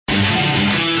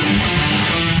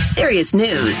Serious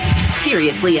news,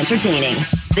 seriously entertaining.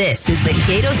 This is the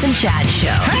Gatos and Chad Show.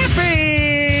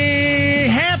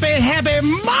 Happy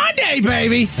Monday,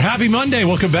 baby. Happy Monday.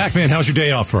 Welcome back, man. How's your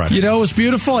day off, Friday? You know, it was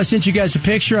beautiful. I sent you guys a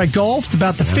picture. I golfed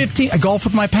about the 15th. I golfed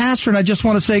with my pastor, and I just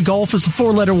want to say golf is a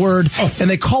four-letter word, and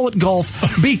they call it golf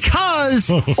because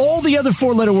all the other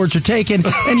four-letter words are taken.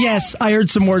 And yes, I heard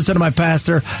some words out of my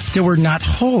pastor that were not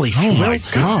holy. Oh, my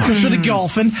God. Because of the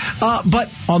golfing. But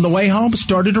on the way home, it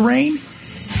started to rain.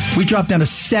 We dropped down to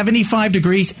 75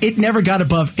 degrees. It never got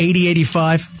above 80,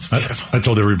 85. It was beautiful. I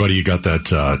told everybody you got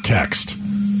that text.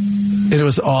 It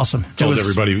was awesome.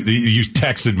 Everybody, you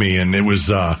texted me, and it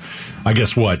was, I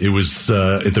guess what? It was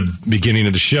at the beginning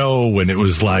of the show when it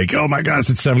was like, oh my God,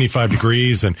 it's 75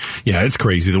 degrees. And yeah, it's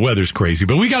crazy. The weather's crazy.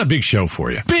 But we got a big show for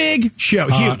you. Big show.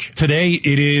 Huge. Today,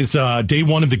 it is day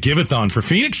one of the Give-a-thon for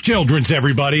Phoenix Children's,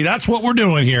 everybody. That's what we're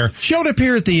doing here. Showed up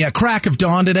here at the crack of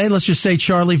dawn today. Let's just say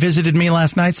Charlie visited me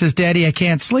last night. Says, Daddy, I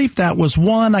can't sleep. That was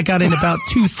 1. I got in about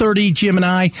 2:30, Jim and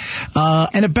I.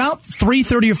 And about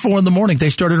 3:30 or 4 in the morning, they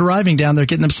started arriving down there,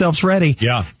 getting themselves ready.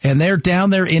 Yeah. And they're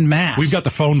down there in mass. We've got the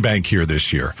phone bank here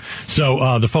this year.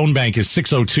 So the phone bank is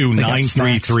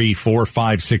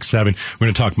 602-933-4567. We're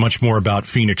going to talk much more about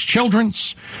Phoenix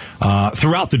Children's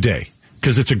throughout the day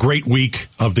because it's a great week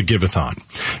of the Give-a-thon.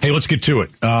 Hey, let's get to it.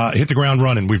 Hit the ground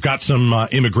running. We've got some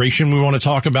immigration we want to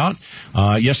talk about.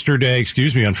 On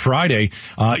Friday,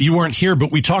 you weren't here, but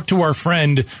we talked to our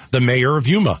friend, the mayor of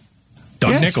Yuma.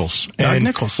 Doug Nichols.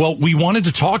 Nichols. Well, we wanted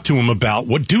to talk to him about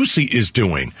what Ducey is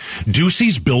doing.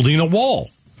 Ducey's building a wall.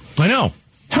 I know.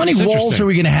 How many walls are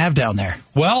we going to have down there?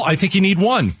 Well, I think you need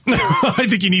one. I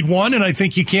think you need one, and I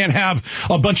think you can't have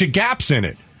a bunch of gaps in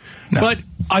it. No. But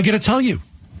I got to tell you,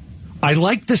 I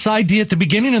liked this idea at the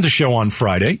beginning of the show on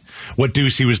Friday, what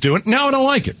Ducey was doing. Now I don't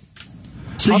like it.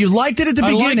 So you liked it at the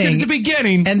beginning. I liked it at the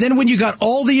beginning. And then when you got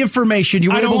all the information,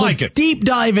 you were able to deep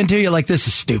dive into it. You're like, this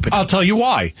is stupid. I'll tell you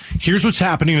why. Here's what's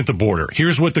happening at the border.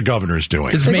 Here's what the governor's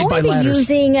doing. It's made by ladders.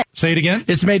 Say it again?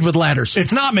 It's made with ladders.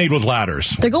 It's not made with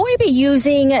ladders. They're going to be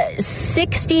using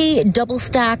 60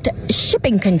 double-stacked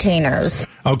shipping containers.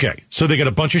 Okay, so they got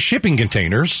a bunch of shipping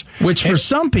containers. Which for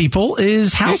some people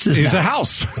is houses now. Is a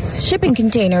house. Shipping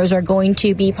containers are going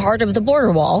to be part of the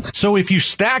border wall. So if you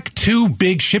stack 2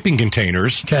 big shipping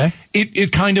containers,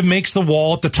 it kind of makes the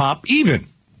wall at the top even.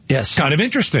 Yes. Kind of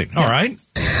interesting. Yeah. All right.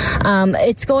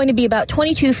 It's going to be about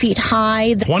 22 feet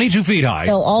high. 22 feet high.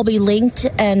 They'll all be linked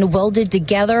and welded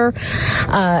together.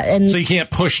 So you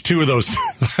can't push 2 of those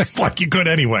like you could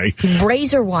anyway.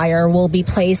 Razor wire will be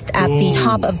placed at the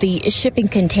top of the shipping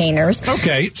containers.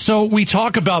 Okay, so we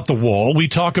talk about the wall. We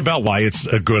talk about why it's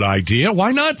a good idea.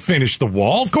 Why not finish the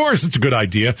wall? Of course it's a good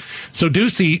idea. So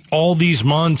Ducey, all these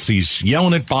months, he's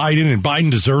yelling at Biden, and Biden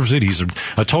deserves it. He's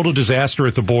a total disaster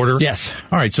at the border. Yes.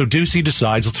 All right, so Ducey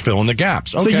decides, let's fill in the gaps.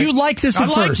 Okay. So you like this at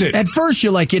first? It. At first,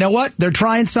 you're like, you know what? They're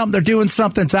trying something. They're doing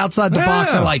something. It's outside the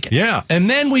box. I like it. Yeah. And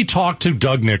then we talked to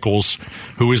Doug Nichols,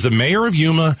 who is the mayor of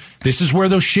Yuma. This is where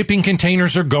those shipping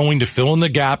containers are going to fill in the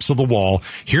gaps of the wall.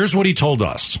 Here's what he told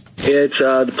us. It's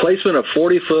the placement of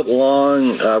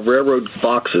 40-foot-long railroad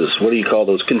boxes. What do you call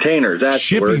those? Containers. That's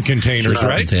shipping containers,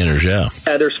 right? Containers, yeah.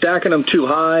 They're stacking them too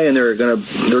high, and they're gonna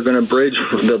bridge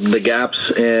the gaps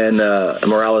in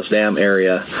Morales Dam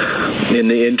area in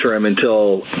the interim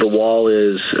until the wall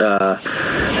is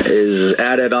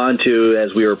added onto,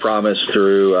 as we were promised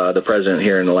through the president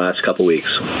here in the last couple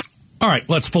weeks. All right,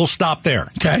 let's full stop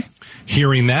there. Okay.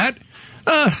 Hearing that,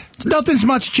 nothing's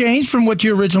much changed from what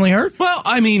you originally heard. Well,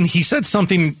 I mean, he said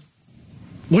something.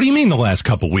 What do you mean the last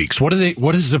couple weeks? What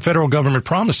is the federal government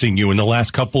promising you in the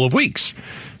last couple of weeks?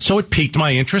 So it piqued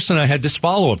my interest, and I had this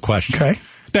follow-up question. Okay.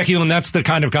 Becky Lynn, that's the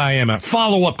kind of guy I am at.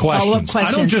 Follow-up questions. Follow-up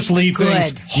questions. I don't just leave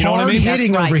things. You know what I mean?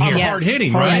 Hard-hitting over here. I'm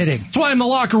hard-hitting, right? That's why I'm the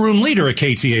locker room leader at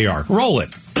KTAR. Roll it.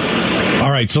 All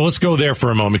right, so let's go there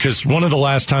for a moment, because one of the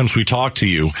last times we talked to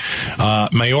you,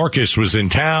 Mayorkas was in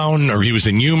town, or he was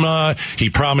in Yuma.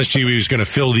 He promised you he was going to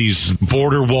fill these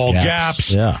border wall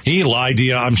gaps. Yeah. He lied to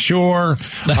you, I'm sure.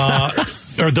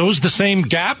 Are those the same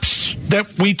gaps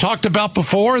that we talked about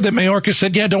before that Mayorkas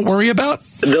said, yeah, don't worry about?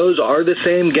 Those are the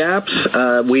same gaps.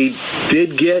 We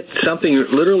did get something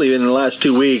literally in the last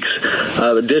 2 weeks,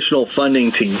 additional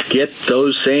funding to get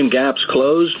those same gaps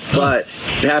closed, but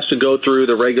it has to go through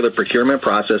the regular procurement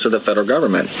process of the federal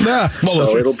government. Yeah. Well,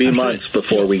 so it'll be months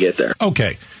before we get there.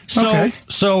 Okay.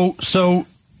 So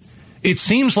it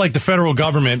seems like the federal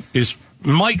government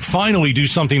might finally do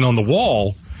something on the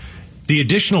wall. the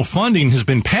additional funding has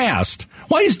been passed.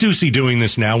 Why is Ducey doing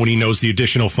this now when he knows the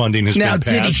additional funding has been passed?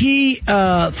 Now, did he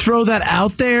throw that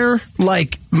out there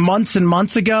like months and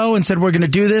months ago and said, we're going to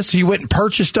do this? He went and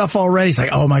purchased stuff already. He's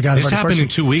like, oh, my God. This happened in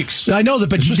 2 weeks. I know that,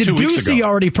 but did Ducey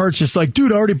already purchase? Like,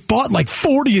 dude, I already bought like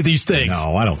 40 of these things.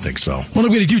 No, I don't think so. What am I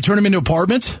going to do? Turn them into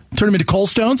apartments? Turn them into cold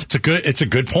stones? It's a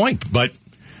good point. But,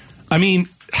 I mean,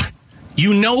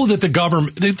 you know that the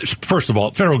government, first of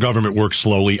all, federal government works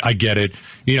slowly. I get it.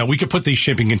 You know, we could put these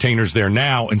shipping containers there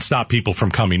now and stop people from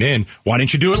coming in. Why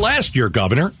didn't you do it last year,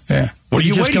 Governor? Yeah. What did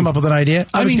you just come up with an idea?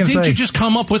 Didn't you just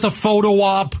come up with a photo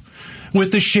op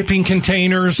with the shipping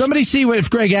containers? Somebody see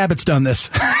if Greg Abbott's done this.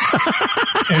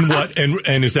 And what?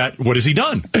 And is that, what has he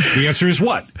done? The answer is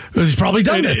what? He's probably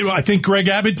done this. I think Greg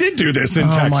Abbott did do this in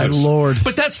Texas. Oh, my Lord.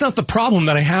 But that's not the problem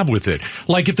that I have with it.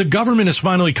 Like, if the government has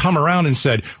finally come around and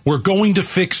said, we're going to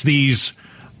fix these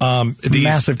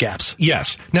massive gaps.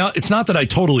 Yes. Now, it's not that I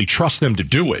totally trust them to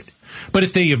do it. But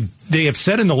if they have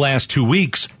said in the last 2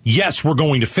 weeks, yes, we're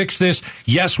going to fix this.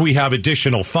 Yes, we have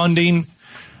additional funding.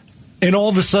 And all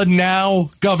of a sudden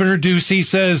now, Governor Ducey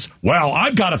says, well,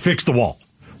 I've got to fix the wall.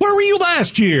 Where were you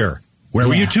last year? Where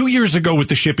were you 2 years ago with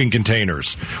the shipping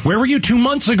containers? Where were you 2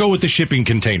 months ago with the shipping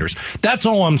containers? That's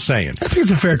all I'm saying. I think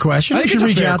it's a fair question. You should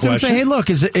reach out to them and say, hey, look,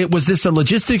 was this a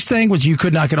logistics thing? Was you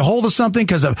could not get a hold of something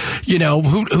because of,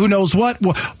 who knows what?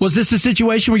 Was this a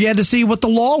situation where you had to see what the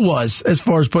law was as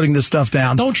far as putting this stuff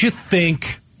down? Don't you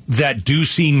think that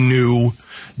Ducey knew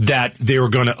that they were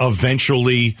going to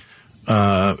eventually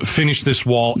finish this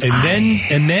wall?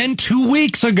 And then 2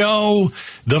 weeks ago,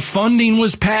 the funding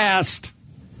was passed.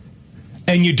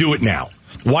 And you do it now.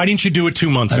 Why didn't you do it 2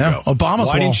 months ago? Obama's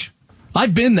wall.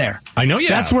 I've been there. I know you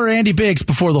That's have. where Andy Biggs,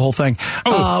 before the whole thing.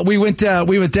 We went down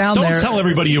there. Don't tell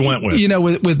everybody you went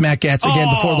with. With Matt Gatz again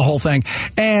before the whole thing.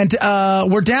 And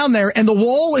we're down there, and the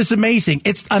wall is amazing.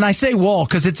 And I say wall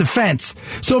because it's a fence.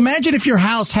 So imagine if your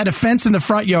house had a fence in the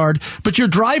front yard, but your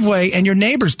driveway and your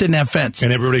neighbors didn't have fence.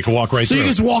 And everybody could walk right through. So you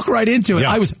just walk right into it.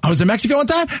 Yeah. I was in Mexico one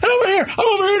time, and I'm over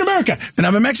here in America. And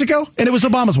I'm in Mexico, and it was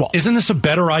Obama's wall. Isn't this a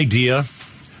better idea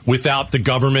without the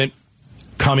government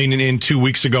coming in 2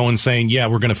 weeks ago and saying, yeah,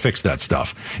 we're going to fix that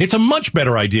stuff? It's a much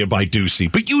better idea by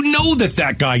Ducey, but you know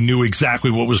that guy knew exactly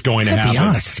what was going to happen. To be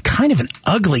honest, it's kind of an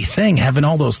ugly thing having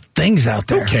all those things out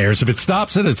there. Who cares? If it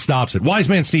stops it, it stops it. Wise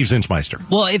man Steve Zinsmeister.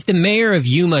 Well, if the mayor of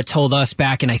Yuma told us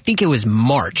back in, I think it was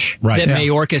March, that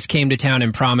Mayorkas came to town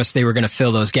and promised they were going to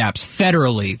fill those gaps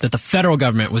federally, that the federal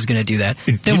government was going to do that,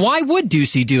 then why would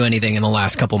Ducey do anything in the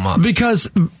last couple months? Because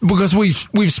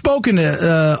we've spoken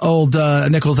to old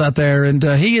Nichols out there,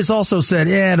 and he has also said,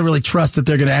 I don't really trust that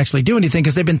they're going to actually do anything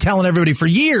because they've been telling everybody for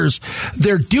years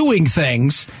they're doing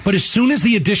things. But as soon as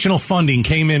the additional funding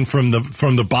came in from the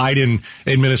Biden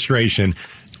administration,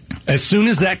 as soon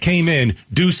as that came in,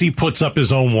 Ducey puts up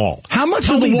his own wall. How much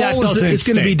of the wall is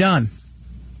going to be done?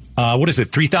 What is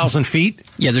it, 3,000 feet?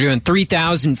 Yeah, they're doing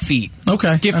 3,000 feet.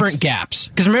 Okay. Different gaps.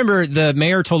 Because remember, the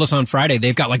mayor told us on Friday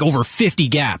they've got like over 50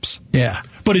 gaps. Yeah.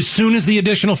 But as soon as the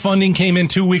additional funding came in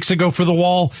 2 weeks ago for the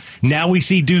wall, now we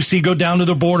see Ducey go down to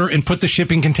the border and put the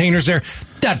shipping containers there.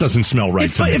 That doesn't smell right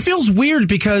to me. It feels weird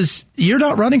because you're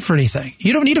not running for anything.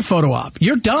 You don't need a photo op.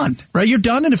 You're done, right? You're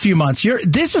done in a few months.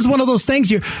 This is one of those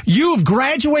things you have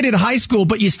graduated high school,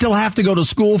 but you still have to go to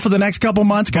school for the next couple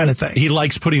months kind of thing. He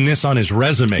likes putting this on his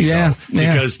resume, though.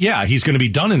 Because, he's going to be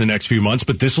done in the next few months,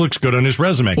 but this looks good on his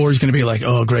resume. Or he's going to be like,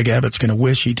 Greg Abbott's going to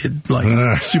wish he did,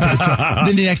 super good job.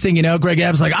 Then the next thing you know, Greg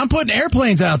Abbott's like, I'm putting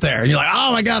airplanes out there. And you're like,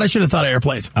 oh, my God, I should have thought of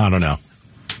airplanes. I don't know.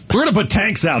 We're going to put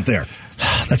tanks out there.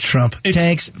 That's Trump.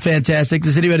 Tanks, fantastic.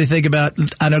 Does anybody think about,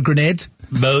 grenades?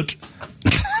 Boat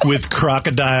with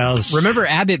crocodiles. Remember,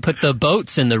 Abbott put the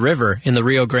boats in the river, in the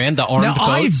Rio Grande, the armed boats?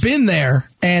 I've been there,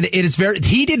 and it is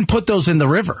he didn't put those in the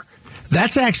river.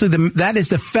 That's actually that is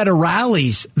the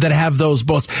federales that have those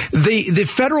boats. The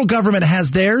federal government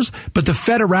has theirs, but the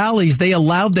federales, they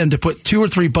allowed them to put 2 or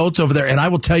 3 boats over there. And I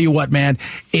will tell you what, man,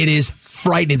 it is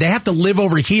frightening. They have to live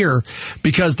over here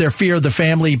because their fear of the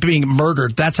family being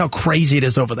murdered. That's how crazy it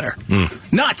is over there.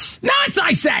 Nuts,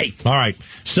 I say. All right.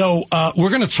 So we're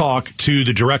going to talk to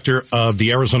the director of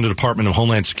the Arizona Department of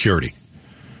Homeland Security.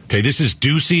 Okay, this is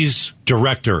Ducey's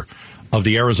director of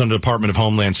the Arizona Department of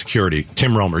Homeland Security,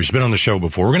 Tim Romer. He's been on the show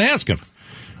before. We're going to ask him.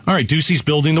 All right, Ducey's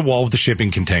building the wall with the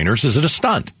shipping containers. Is it a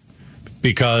stunt?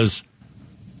 Because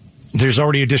there's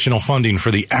already additional funding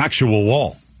for the actual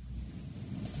wall.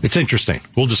 It's interesting.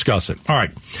 We'll discuss it. All right.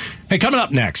 Hey, coming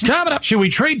up next. Should we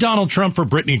trade Donald Trump for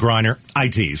Brittany Griner? I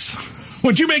tease.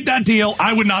 Would you make that deal?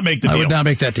 I would not make the deal. I would not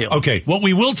make that deal. Okay. What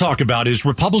we will talk about is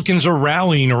Republicans are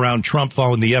rallying around Trump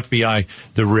following the FBI,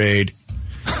 the raid.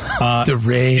 The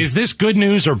raid. Is this good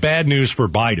news or bad news for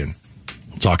Biden?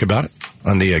 We'll talk about it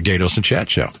on the Gatos and Chad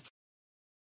Show.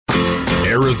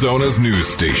 Arizona's news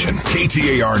station,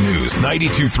 KTAR News,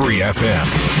 92.3 FM.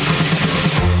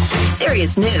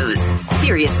 Serious news,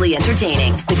 seriously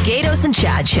entertaining. The Gatos and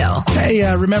Chad Show.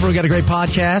 Hey, remember we got a great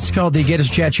podcast called the Gatos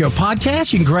and Chad Show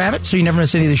podcast. You can grab it so you never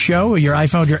miss any of the show with your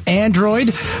iPhone, your Android.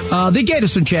 The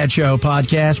Gatos and Chad Show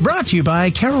podcast brought to you by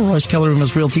Carol Royce, Keller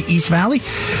Williams Realty East Valley.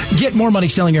 Get more money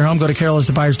selling your home. Go to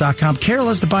carolasthebuyers.com,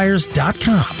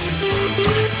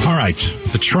 carolasthebuyers.com. All right,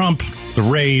 the Trump, the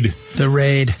raid,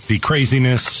 the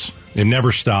craziness, it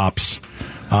never stops.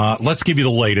 Let's give you the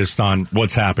latest on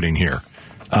what's happening here.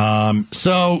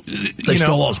 They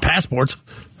stole all his passports.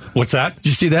 What's that? Did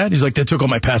you see that? He's like, they took all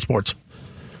my passports.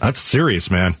 That's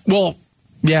serious, man. Well,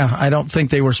 yeah, I don't think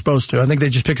they were supposed to. I think they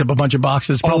just picked up a bunch of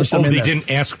boxes. Probably they didn't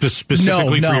ask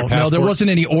specifically for your passport? No, there wasn't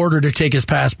any order to take his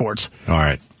passports. All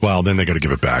right. Well, then they got to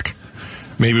give it back.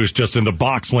 Maybe it was just in the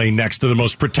box laying next to the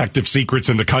most protective secrets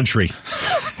in the country.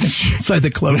 Inside the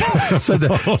cloak.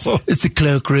 It's a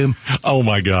cloakroom. Oh,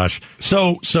 my gosh.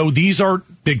 So these are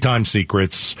big-time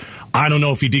secrets. I don't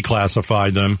know if he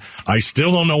declassified them. I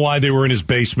still don't know why they were in his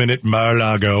basement at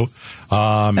Mar-a-Lago.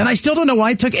 And I still don't know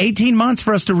why it took 18 months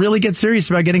for us to really get serious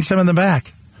about getting some of them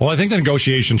back. Well, I think the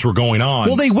negotiations were going on.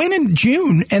 Well, they went in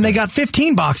June, and they got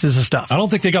 15 boxes of stuff. I don't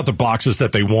think they got the boxes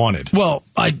that they wanted. Well,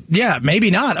 maybe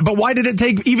not. But why did it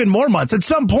take even more months? At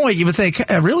some point, you would think,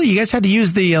 really? You guys had to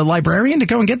use the librarian to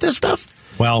go and get this stuff?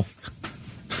 Well,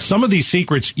 some of these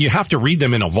secrets, you have to read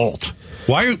them in a vault.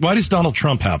 Why does Donald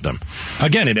Trump have them?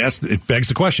 Again, it begs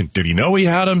the question, did he know he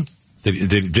had them?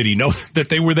 Did he know that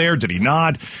they were there? Did he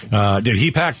not? Did he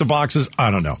pack the boxes?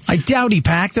 I don't know. I doubt he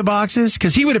packed the boxes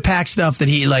because he would have packed stuff that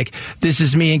he this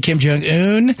is me and Kim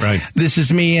Jong-un. Right. This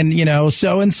is me and,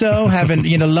 so-and-so having,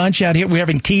 lunch out here. We're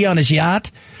having tea on his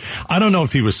yacht. I don't know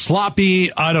if he was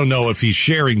sloppy. I don't know if he's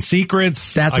sharing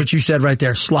secrets. That's what you said right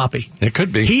there, sloppy. It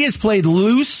could be. He has played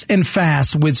loose and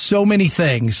fast with so many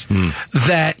things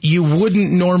that you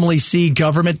wouldn't normally see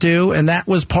government do, and that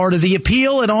was part of the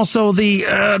appeal and also the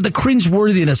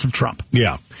cringeworthiness of Trump.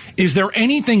 Yeah. Is there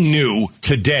anything new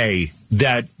today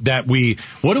that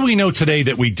what do we know today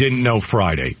that we didn't know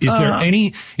Friday?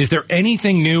 Is there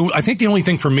anything new? I think the only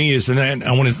thing for me is, and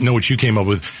I want to know what you came up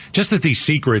with, just that these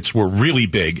secrets were really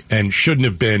big and shouldn't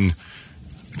have been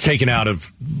taken out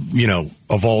of,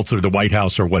 a vault or the White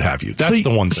House or what have you. That's the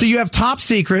one thing. So you have top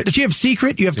secret, you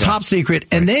have top secret,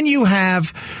 and then you have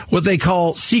what they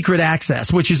call secret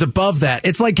access, which is above that.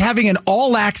 It's like having an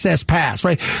all-access pass,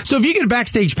 right? So if you get a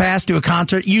backstage pass to a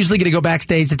concert, you're usually going to go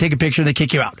backstage to take a picture and they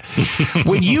kick you out.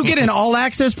 When you get an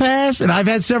all-access pass, and I've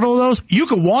had several of those, you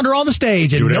can wander on the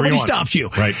stage and nobody stops you.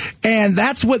 Right. And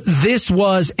that's what this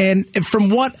was. And from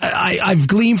what I've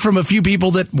gleaned from a few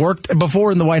people that worked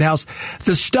before in the White House,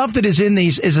 the stuff that is in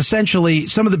these is essentially,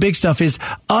 some of the big stuff is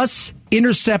us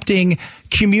intercepting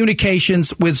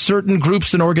communications with certain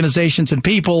groups and organizations and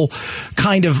people,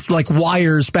 kind of like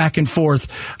wires back and forth.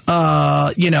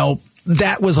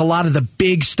 That was a lot of the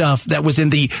big stuff that was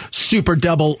in the super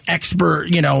double expert,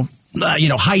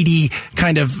 Heidi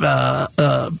kind of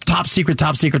top secret.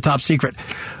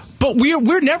 But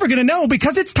we're never going to know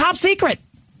because it's top secret.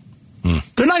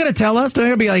 They're not going to tell us. They're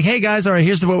going to be like, hey, guys, all right,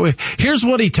 here's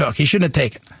what he took. He shouldn't have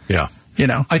taken. Yeah.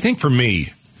 I think for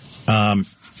me,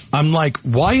 I'm like,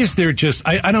 why is there just,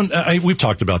 we've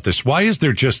talked about this. Why is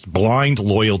there just blind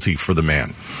loyalty for the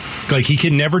man? Like, he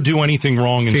can never do anything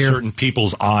wrong in certain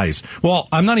people's eyes. Well,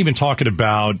 I'm not even talking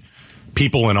about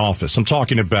people in office. I'm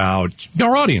talking about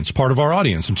our audience, part of our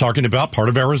audience. I'm talking about part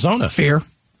of Arizona. Fear.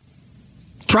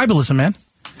 Tribalism, man.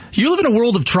 You live in a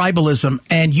world of tribalism,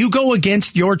 and you go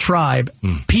against your tribe.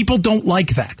 People don't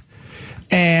like that.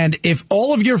 And if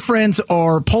all of your friends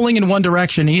are pulling in one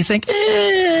direction and you think,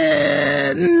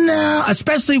 no,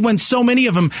 especially when so many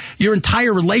of them, your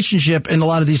entire relationship in a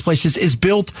lot of these places is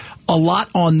built a lot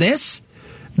on this,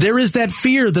 there is that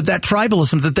fear that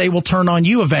tribalism, that they will turn on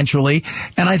you eventually.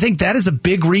 And I think that is a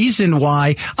big reason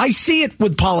why I see it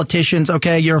with politicians.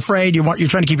 Okay, you're afraid, you're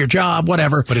trying to keep your job,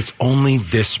 whatever. But it's only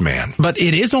this man. But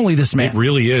it is only this man. It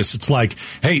really is. It's like,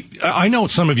 hey, I know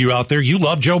some of you out there, you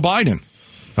love Joe Biden.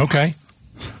 Okay.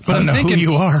 But I'm thinking,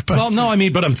 who you are. But. Well, no,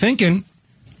 but I'm thinking,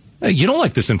 hey, you don't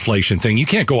like this inflation thing. You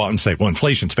can't go out and say, well,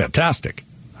 inflation's fantastic.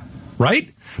 Right?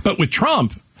 But with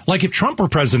Trump, like if Trump were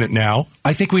president now,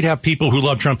 I think we'd have people who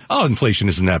love Trump. Oh, inflation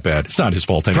isn't that bad. It's not his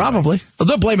fault anyway. Probably.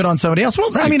 They'll blame it on somebody else.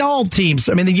 Well, right. All teams.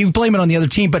 You blame it on the other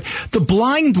team. But the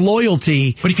blind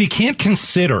loyalty. But if you can't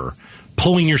consider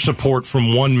pulling your support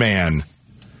from one man,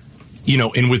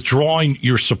 and withdrawing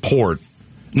your support,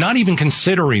 not even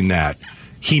considering that,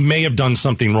 he may have done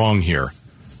something wrong here.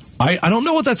 I don't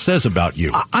know what that says about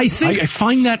you. I think I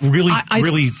find that really,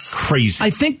 really crazy. I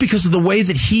think because of the way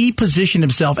that he positioned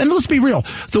himself, and let's be real,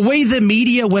 the way the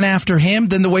media went after him,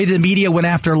 then the way the media went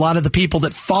after a lot of the people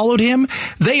that followed him,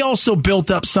 they also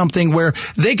built up something where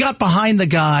they got behind the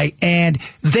guy and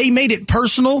they made it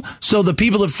personal, so the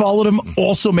people that followed him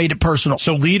also made it personal.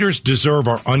 So leaders deserve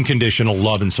our unconditional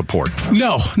love and support.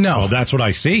 No. Well, that's what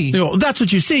I see. That's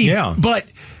what you see. Yeah.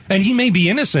 And he may be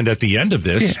innocent at the end of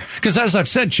this. Because as I've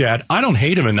said, Chad, I don't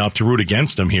hate him enough to root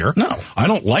against him here. No. I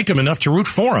don't like him enough to root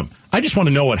for him. I just want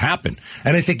to know what happened.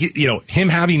 And I think, him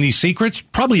having these secrets,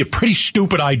 probably a pretty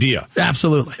stupid idea.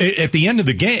 Absolutely. At the end of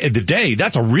the day,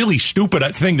 that's a really stupid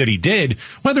thing that he did,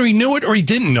 whether he knew it or he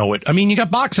didn't know it. I mean, you got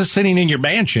boxes sitting in your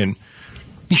mansion.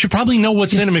 You should probably know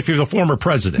what's in them if you're the former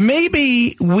president.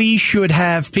 Maybe we should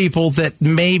have people that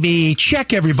maybe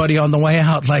check everybody on the way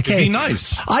out. Like, It'd hey, be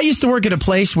nice. I used to work at a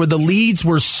place where the leads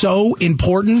were so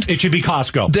important. It should be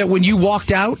Costco. That when you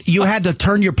walked out, you had to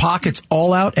turn your pockets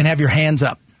all out and have your hands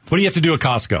up. What do you have to do at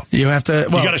Costco? You have to.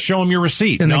 Well, you got to show them your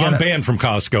receipt. No, I'm banned from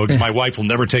Costco because my wife will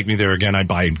never take me there again. I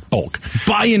buy in bulk.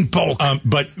 Buy in bulk.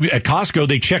 But at Costco,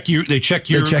 they check you. They check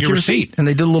your receipt, and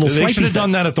they did a little. They should have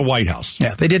done that at the White House.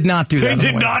 Yeah, they did not do that.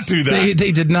 They did not do that.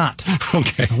 They did not.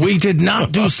 Okay, we did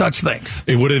not do such things.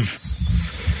 It would have.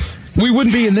 We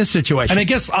wouldn't be in this situation. And I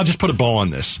guess I'll just put a bow on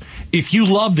this. If you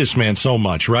love this man so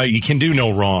much, right, you can do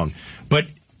no wrong. But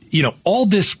all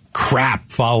this crap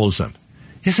follows him.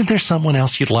 Isn't there someone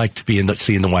else you'd like to be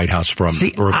see in the White House from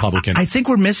a Republican? I think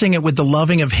we're missing it with the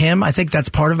loving of him. I think that's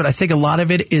part of it. I think a lot of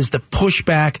it is the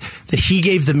pushback that he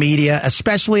gave the media,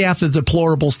 especially after the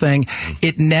deplorables thing.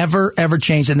 It never, ever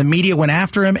changed. And the media went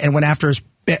after him and went after his.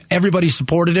 Everybody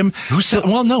supported him. Who said?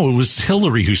 Well, no, it was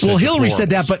Hillary who said. Well, Hillary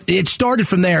said that, but it started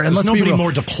from there. And there's nobody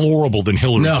more deplorable than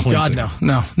Hillary Clinton. God,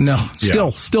 no.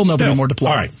 Still nobody more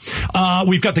deplorable. All right,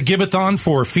 we've got the Give-a-thon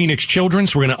for Phoenix Children,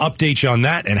 so we're going to update you on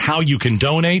that and how you can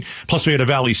donate. Plus, we had a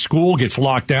Valley school gets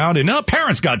locked down, and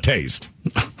parents got tased.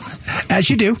 As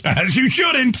you do, as you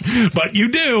shouldn't, but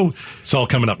you do. It's all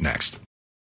coming up next.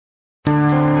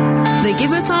 The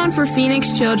Give-a-thon for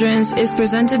Phoenix Children's is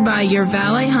presented by your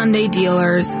Valley Hyundai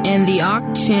dealers and the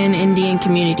Ak-Chin Indian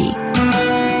community.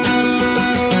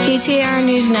 KTAR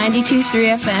News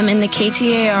 92.3 FM and the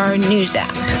KTAR News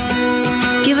app.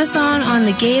 Give-a-thon on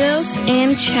the Gatos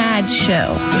and Chad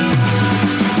Show.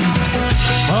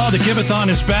 Oh, the Give-a-thon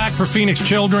is back for Phoenix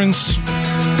Children's.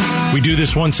 We do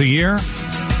this once a year.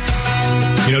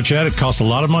 Chad, it costs a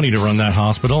lot of money to run that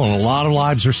hospital, and a lot of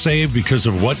lives are saved because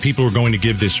of what people are going to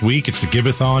give this week. It's the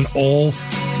Give-a-thon all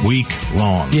week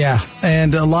long. Yeah,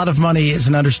 and a lot of money is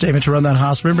an understatement to run that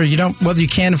hospital. Remember, whether you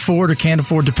can afford or can't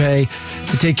afford to pay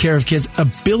to take care of kids,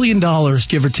 $1 billion,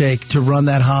 give or take, to run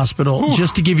that hospital,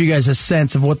 just to give you guys a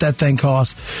sense of what that thing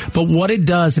costs. But what it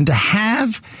does, and to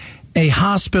have a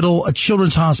hospital, a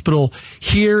children's hospital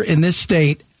here in this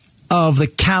state, of the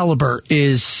caliber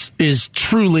is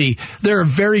truly, there are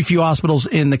very few hospitals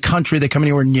in the country that come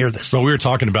anywhere near this. Well, we were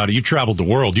talking about it. You traveled the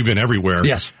world. You've been everywhere.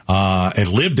 Yes. And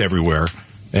lived everywhere.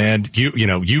 And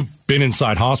you've been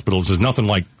inside hospitals. There's nothing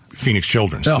like Phoenix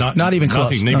Children's. No, not even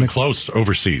close. Nothing even close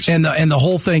overseas. And the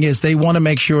whole thing is they want to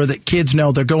make sure that kids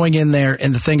know they're going in there,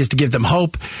 and the thing is to give them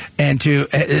hope and to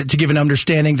give an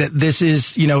understanding that this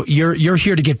is, you're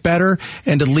here to get better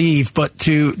and to leave, but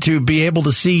to be able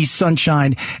to see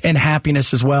sunshine and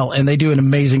happiness as well. And they do an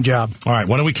amazing job. All right,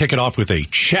 why don't we kick it off with a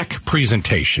check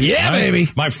presentation? Yeah, right? baby.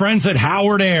 My friends at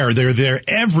Howard Air, they're there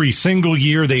every single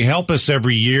year. They help us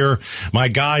every year. My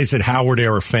guys at Howard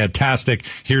Air are fantastic.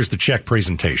 Here's the check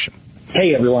presentation.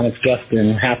 Hey everyone, it's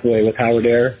Justin Hathaway with Howard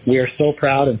Air. We are so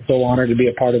proud and so honored to be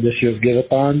a part of this year's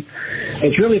Give-a-thon.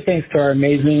 It's really thanks to our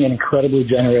amazing and incredibly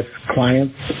generous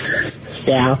clients,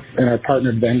 staff, and our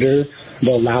partnered vendors that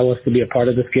allow us to be a part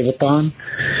of this Give-a-thon.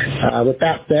 With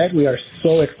that said, we are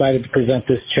so excited to present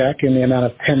this check in the amount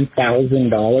of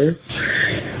 $10,000.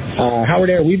 Howard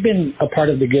Air, we've been a part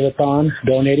of the Give-a-thon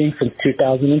donating since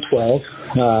 2012.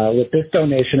 With this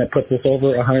donation, it puts us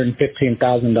over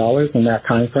 $115,000 in that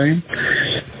time frame.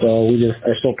 So we just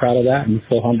are so proud of that and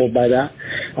so humbled by that.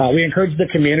 We encourage the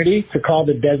community to call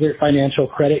the Desert Financial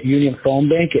Credit Union phone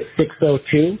bank at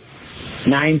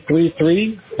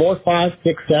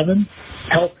 602-933-4567.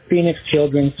 Help Phoenix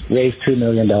Children's raise $2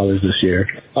 million this year.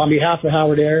 On behalf of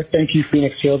Howard Air, thank you,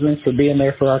 Phoenix Children's, for being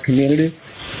there for our community,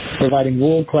 providing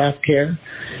world-class care,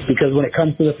 because when it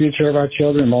comes to the future of our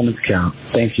children, moments count.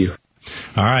 Thank you.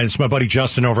 All right, it's my buddy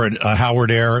Justin over at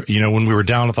Howard Air. You know, when we were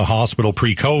down at the hospital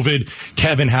pre-COVID,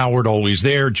 Kevin Howard always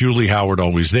there, Julie Howard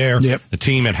always there. Yep. The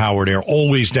team at Howard Air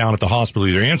always down at the hospital,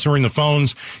 either answering the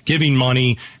phones, giving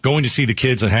money, going to see the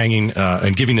kids and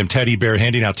and giving them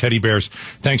handing out teddy bears.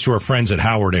 Thanks to our friends at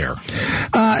Howard Air.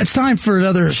 It's time for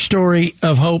another story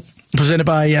of hope presented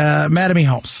by Mattamy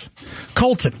Homes.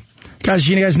 Colton. Guys,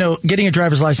 you guys know getting a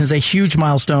driver's license is a huge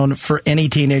milestone for any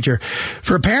teenager.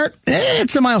 For a parent,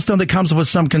 it's a milestone that comes with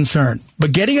some concern.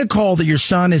 But getting a call that your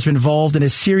son has been involved in a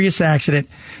serious accident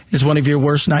is one of your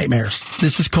worst nightmares.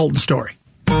 This is Colton's story.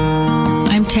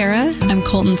 I'm Tara. I'm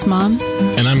Colton's mom.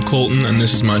 And I'm Colton, and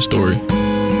this is my story.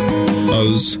 I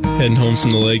was heading home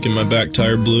from the lake and my back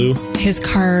tire blew. His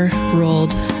car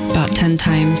rolled about 10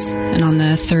 times, and on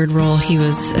the third roll, he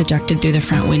was ejected through the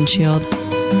front windshield,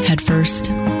 head first.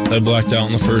 I blacked out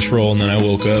on the first roll, and then I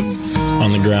woke up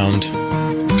on the ground.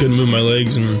 Couldn't move my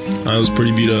legs, and I was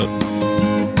pretty beat up.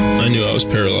 I knew I was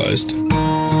paralyzed.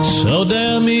 So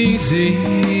damn easy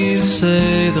to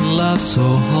say that life's so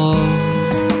hard.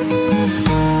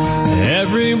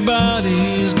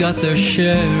 Everybody's got their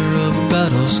share of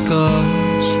battle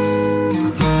scars.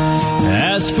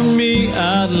 As for me,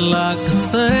 I'd like to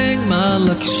thank my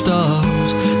lucky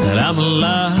stars that I'm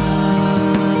alive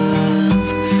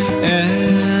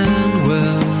and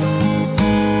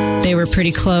well. They were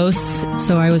pretty close,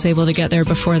 so I was able to get there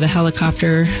before the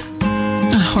helicopter.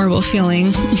 A horrible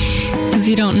feeling, because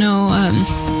you don't know,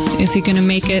 is he going to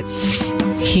make it?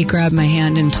 He grabbed my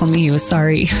hand and told me he was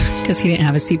sorry because he didn't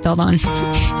have a seatbelt on.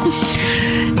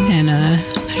 And I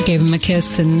gave him a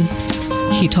kiss, and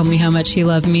he told me how much he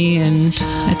loved me, and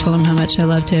I told him how much I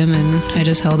loved him, and I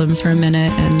just held him for a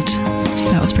minute, and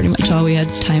that was pretty much all we had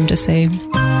time to say.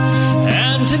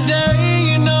 And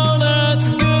today, you know, that's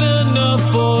good enough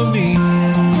for me.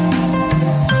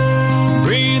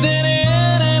 Breathing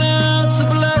in and out's a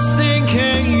blessing,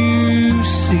 can't you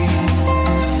see?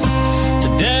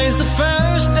 Today's the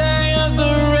first day of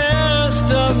the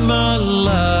rest of my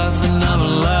life, and I'm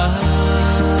alive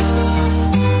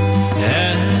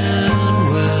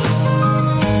and well.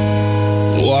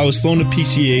 Well, I was flown to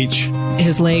PCH.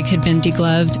 His leg had been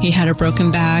degloved. He had a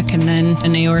broken back and then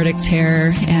an aortic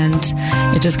tear, and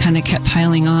it just kind of kept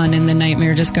piling on, and the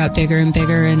nightmare just got bigger and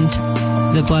bigger, and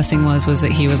the blessing was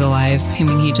that he was alive. I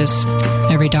mean,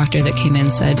 every doctor that came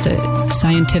in said that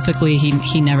scientifically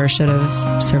he never should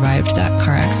have survived that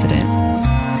car accident.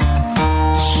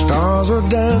 Stars are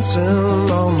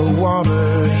dancing on the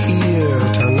water here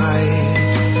tonight.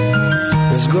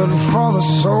 It's good for the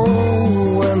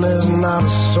soul when there's not a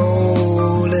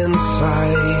soul in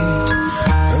sight.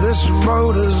 This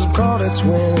boat has caught its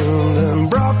wind and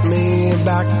brought me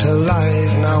back to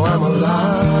life. Now I'm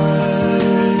alive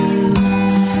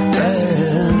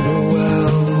and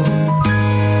well.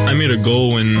 I made a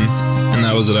goal and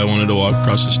that was that I wanted to walk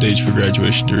across the stage for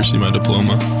graduation to receive my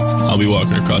diploma. I'll be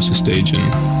walking across the stage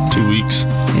in 2 weeks.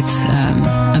 It's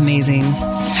amazing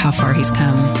how far he's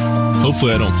come.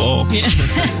 Hopefully I don't fall. Yeah.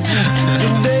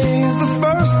 Today's the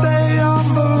first day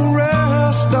of the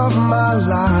rest of my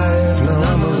life. Now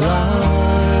I'm alive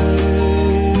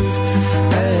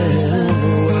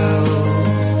and well.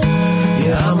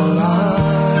 Yeah, I'm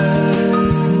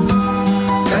alive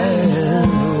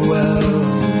and well.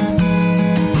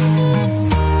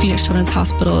 Phoenix Children's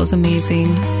Hospital is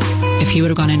amazing. If he would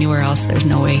have gone anywhere else, there's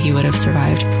no way he would have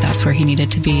survived. That's where he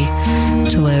needed to be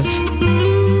to live.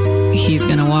 He's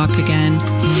going to walk again.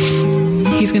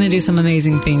 He's going to do some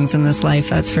amazing things in this life,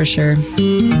 that's for sure.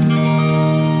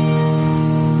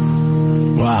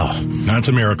 Wow. That's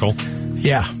a miracle.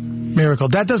 Yeah, miracle.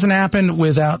 That doesn't happen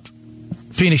without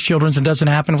Phoenix Children's and doesn't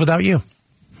happen without you.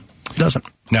 Doesn't.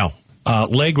 No.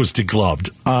 Leg was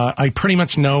degloved. I pretty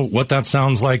much know what that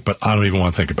sounds like, but I don't even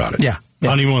want to think about it. Yeah. I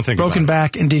don't even want to think about it. Broken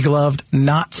back and degloved,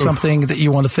 not something that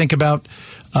you want to think about.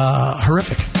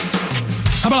 Horrific.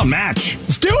 How about Match?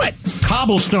 Let's do it.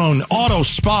 Cobblestone Auto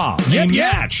Spa in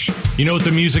Match. You know what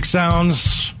the music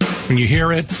sounds when you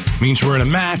hear it? Means we're in a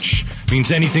match.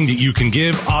 Means anything that you can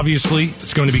give. Obviously,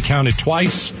 it's going to be counted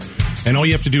twice. And all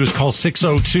you have to do is call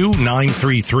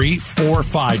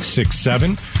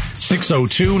 602-933-4567.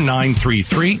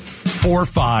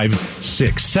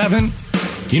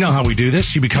 602-933-4567. You know how we do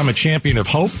this. You become a champion of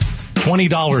hope.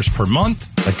 $20 per month.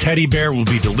 A teddy bear will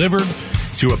be delivered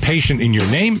to a patient in your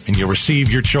name, and you'll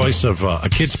receive your choice of a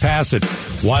kid's pass at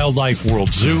Wildlife World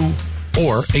Zoo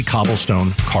or a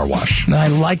Cobblestone car wash. I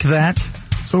like that.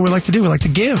 That's what we like to do. We like to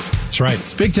give. That's right.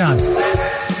 It's big time. All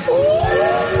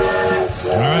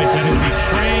right, that is the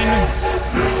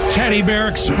Train Teddy Bear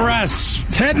Express.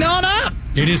 It's heading on up.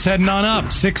 It is heading on up.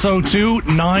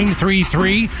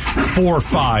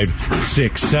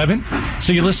 602-933-4567.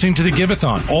 So you're listening to the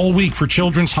Give-a-thon all week for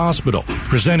Children's Hospital,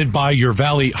 presented by your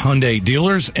Valley Hyundai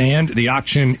dealers and the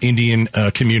Auction Indian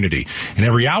community. And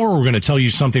every hour, we're going to tell you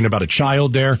something about a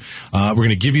child there. We're going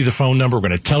to give you the phone number. We're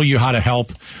going to tell you how to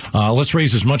help. Let's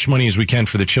raise as much money as we can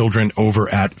for the children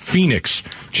over at Phoenix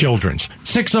Children's.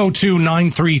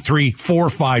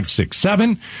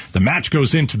 602-933-4567. The match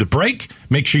goes into the break.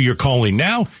 Make sure you're calling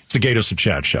now. It's the Gatos and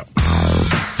Chad Show.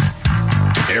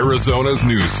 Arizona's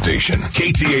news station,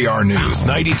 KTAR News,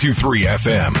 92.3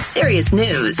 FM. Serious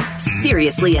news,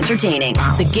 seriously entertaining.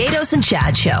 The Gatos and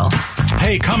Chad Show.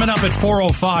 Hey, coming up at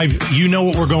 4:05, you know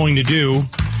what we're going to do.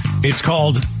 It's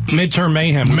called Midterm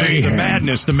Mayhem. The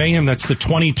madness, the mayhem that's the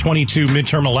 2022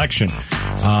 midterm election.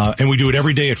 And we do it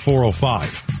every day at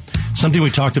 4:05. Something we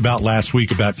talked about last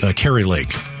week about Carrie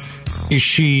Lake is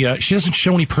she doesn't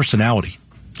show any personality.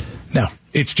 No.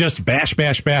 It's just bash,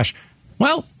 bash, bash.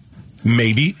 Well,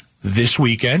 maybe this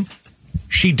weekend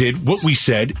she did what we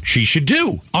said she should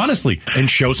do, honestly, and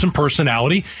show some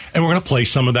personality. And we're going to play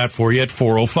some of that for you at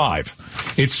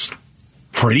 4:05. It's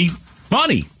pretty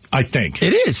funny, I think.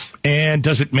 It is. And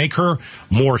does it make her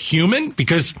more human?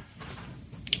 Because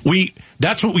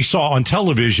that's what we saw on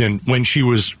television when she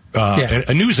was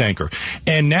a news anchor.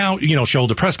 And now, she'll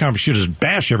hold a press conference. She'll just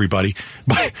bash everybody.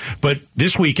 But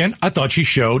this weekend, I thought she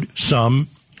showed some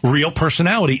real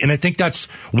personality. And I think that's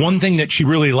one thing that she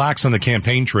really lacks on the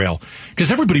campaign trail.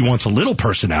 Because everybody wants a little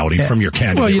personality from your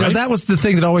candidate, Well, that was the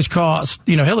thing that always caused,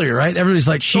 Hillary, right? Everybody's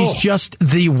like, she's just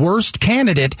the worst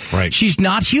candidate. Right. She's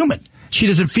not human. She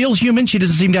doesn't feel human. She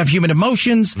doesn't seem to have human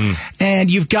emotions.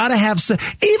 And you've got to have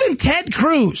even Ted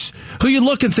Cruz, who you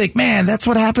look and think, man, that's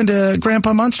what happened to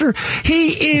Grandpa Munster.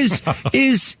 He's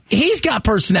got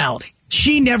personality.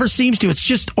 She never seems to. It's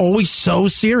just always so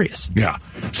serious. Yeah.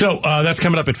 So that's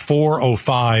coming up at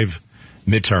 4:05,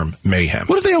 Midterm Mayhem.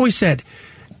 What have they always said?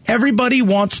 Everybody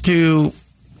wants to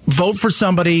vote for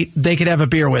somebody they could have a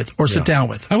beer with or sit down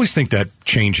with. I always think that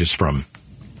changes from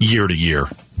year to year,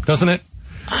 doesn't it?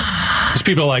 Because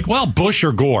people are like, well, Bush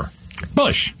or Gore?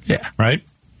 Bush. Yeah. Right?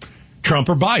 Trump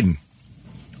or Biden?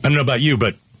 I don't know about you,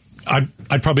 but I'd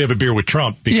probably have a beer with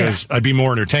Trump because I'd be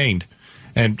more entertained.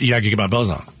 And I could get my buzz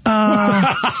on.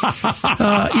 Yeah.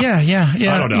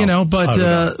 I don't know.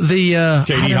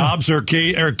 Katie Hobbs or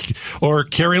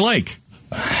Carrie Lake.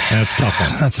 That's a tough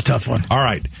one. That's a tough one. All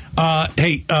right.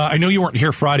 Hey, I know you weren't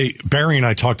here Friday. Barry and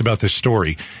I talked about this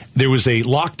story. There was a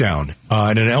lockdown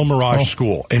at an El Mirage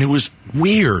school, and it was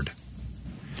weird.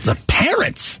 The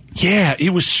parents. Yeah, it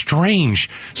was strange.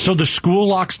 So the school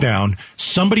locks down.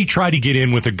 Somebody tried to get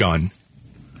in with a gun.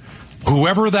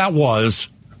 Whoever that was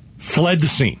fled the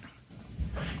scene.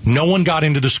 No one got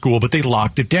into the school, but they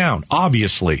locked it down,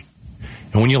 obviously.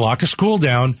 And when you lock a school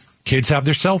down, kids have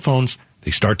their cell phones. They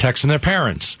start texting their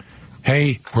parents.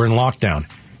 Hey, we're in lockdown.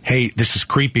 Hey, this is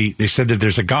creepy. They said that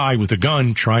there's a guy with a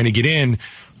gun trying to get in.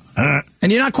 And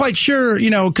you're not quite sure,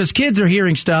 because kids are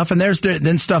hearing stuff, and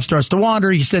then stuff starts to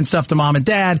wander. You send stuff to mom and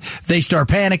dad. They start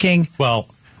panicking. Well,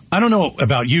 I don't know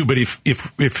about you, but if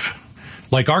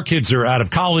like our kids are out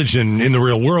of college and in the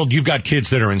real world, you've got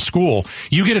kids that are in school.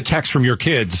 You get a text from your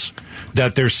kids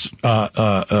that there's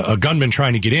a gunman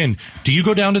trying to get in. Do you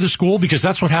go down to the school? Because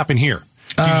that's what happened here.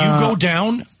 Do you go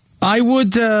down? I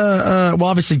would, well,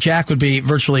 obviously Jack would be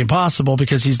virtually impossible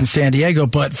because he's in San Diego,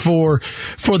 but for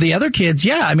the other kids,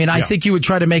 yeah. I mean, I think you would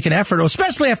try to make an effort,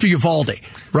 especially after Uvalde,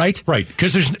 right? Right,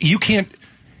 because you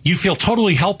feel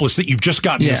totally helpless that you've just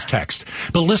gotten this text.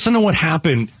 But listen to what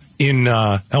happened in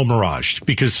El Mirage,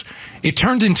 because it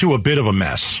turned into a bit of a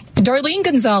mess. Darlene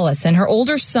Gonzalez and her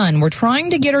older son were trying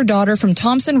to get her daughter from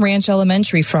Thompson Ranch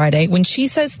Elementary Friday when she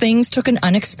says things took an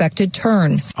unexpected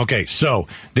turn. Okay, so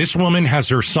this woman has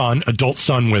her son, adult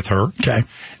son, with her. Okay.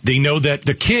 They know that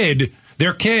their kid,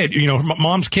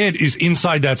 mom's kid is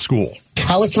inside that school.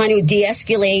 I was trying to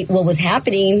de-escalate what was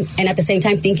happening and at the same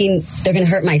time thinking they're going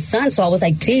to hurt my son. So I was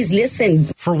like, please listen.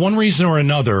 For one reason or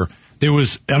another, there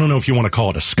was, I don't know if you want to call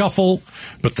it a scuffle,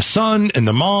 but the son and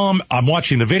the mom, I'm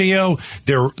watching the video,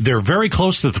 they're very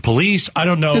close to the police. I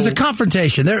don't know. There's a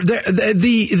confrontation.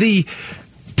 The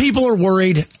people are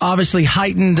worried, obviously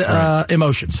heightened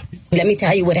emotions. Let me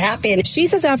tell you what happened. She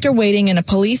says after waiting in a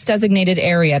police-designated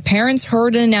area, parents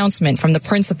heard an announcement from the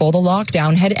principal the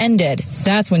lockdown had ended.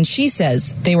 That's when she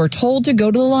says they were told to go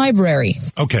to the library.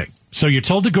 Okay, so you're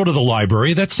told to go to the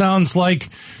library. That sounds like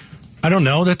I don't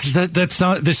know.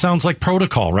 This sounds like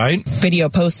protocol, right? Video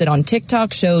posted on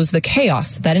TikTok shows the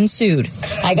chaos that ensued.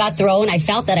 I got thrown. I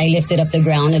felt that I lifted up the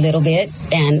ground a little bit.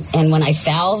 And when I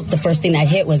fell, the first thing that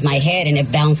hit was my head, and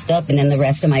it bounced up, and then the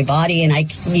rest of my body. And I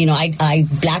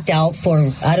blacked out for,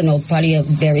 I don't know, probably a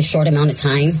very short amount of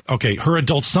time. Okay. Her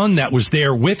adult son that was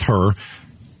there with her,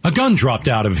 a gun dropped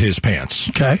out of his pants.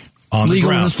 Okay. On the legal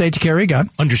ground. in the state to carry a gun.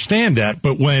 Understand that,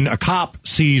 but when a cop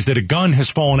sees that a gun has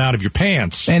fallen out of your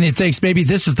pants, and it thinks maybe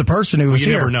this is the person who was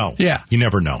here. You never know. Yeah, you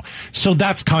never know. So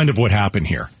that's kind of what happened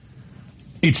here.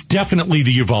 It's definitely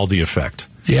the Uvalde effect.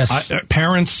 Yes,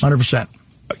 parents, 100%.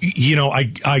 You know, I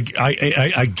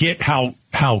get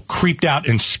how creeped out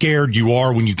and scared you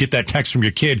are when you get that text from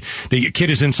your kid that your kid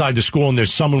is inside the school and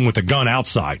there's someone with a gun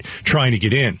outside trying to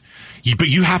get in. But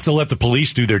you have to let the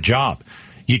police do their job.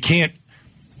 You can't.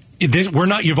 We're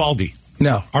not Uvalde.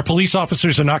 No. Our police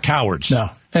officers are not cowards.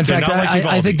 No. In fact,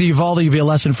 I think the Uvalde will be a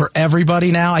lesson for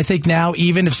everybody now. I think now,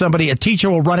 even if a teacher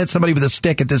will run at somebody with a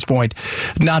stick at this point,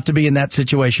 not to be in that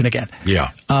situation again. Yeah.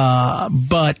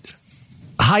 But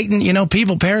heighten,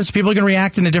 parents are going to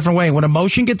react in a different way. When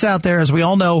emotion gets out there, as we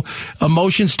all know,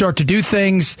 emotions start to do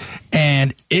things,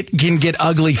 and it can get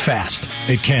ugly fast.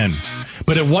 It can.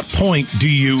 But at what point do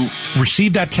you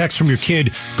receive that text from your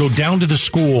kid, go down to the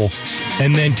school,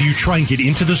 and then do you try and get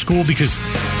into the school? Because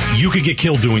you could get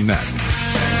killed doing that.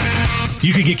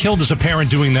 You could get killed as a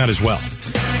parent doing that as well.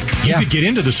 You could get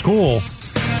into the school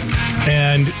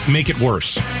and make it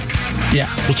worse. Yeah.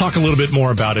 We'll talk a little bit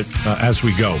more about it as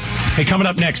we go. Hey, coming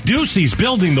up next, Ducey's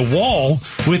building the wall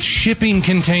with shipping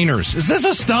containers. Is this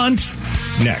a stunt?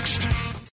 Next.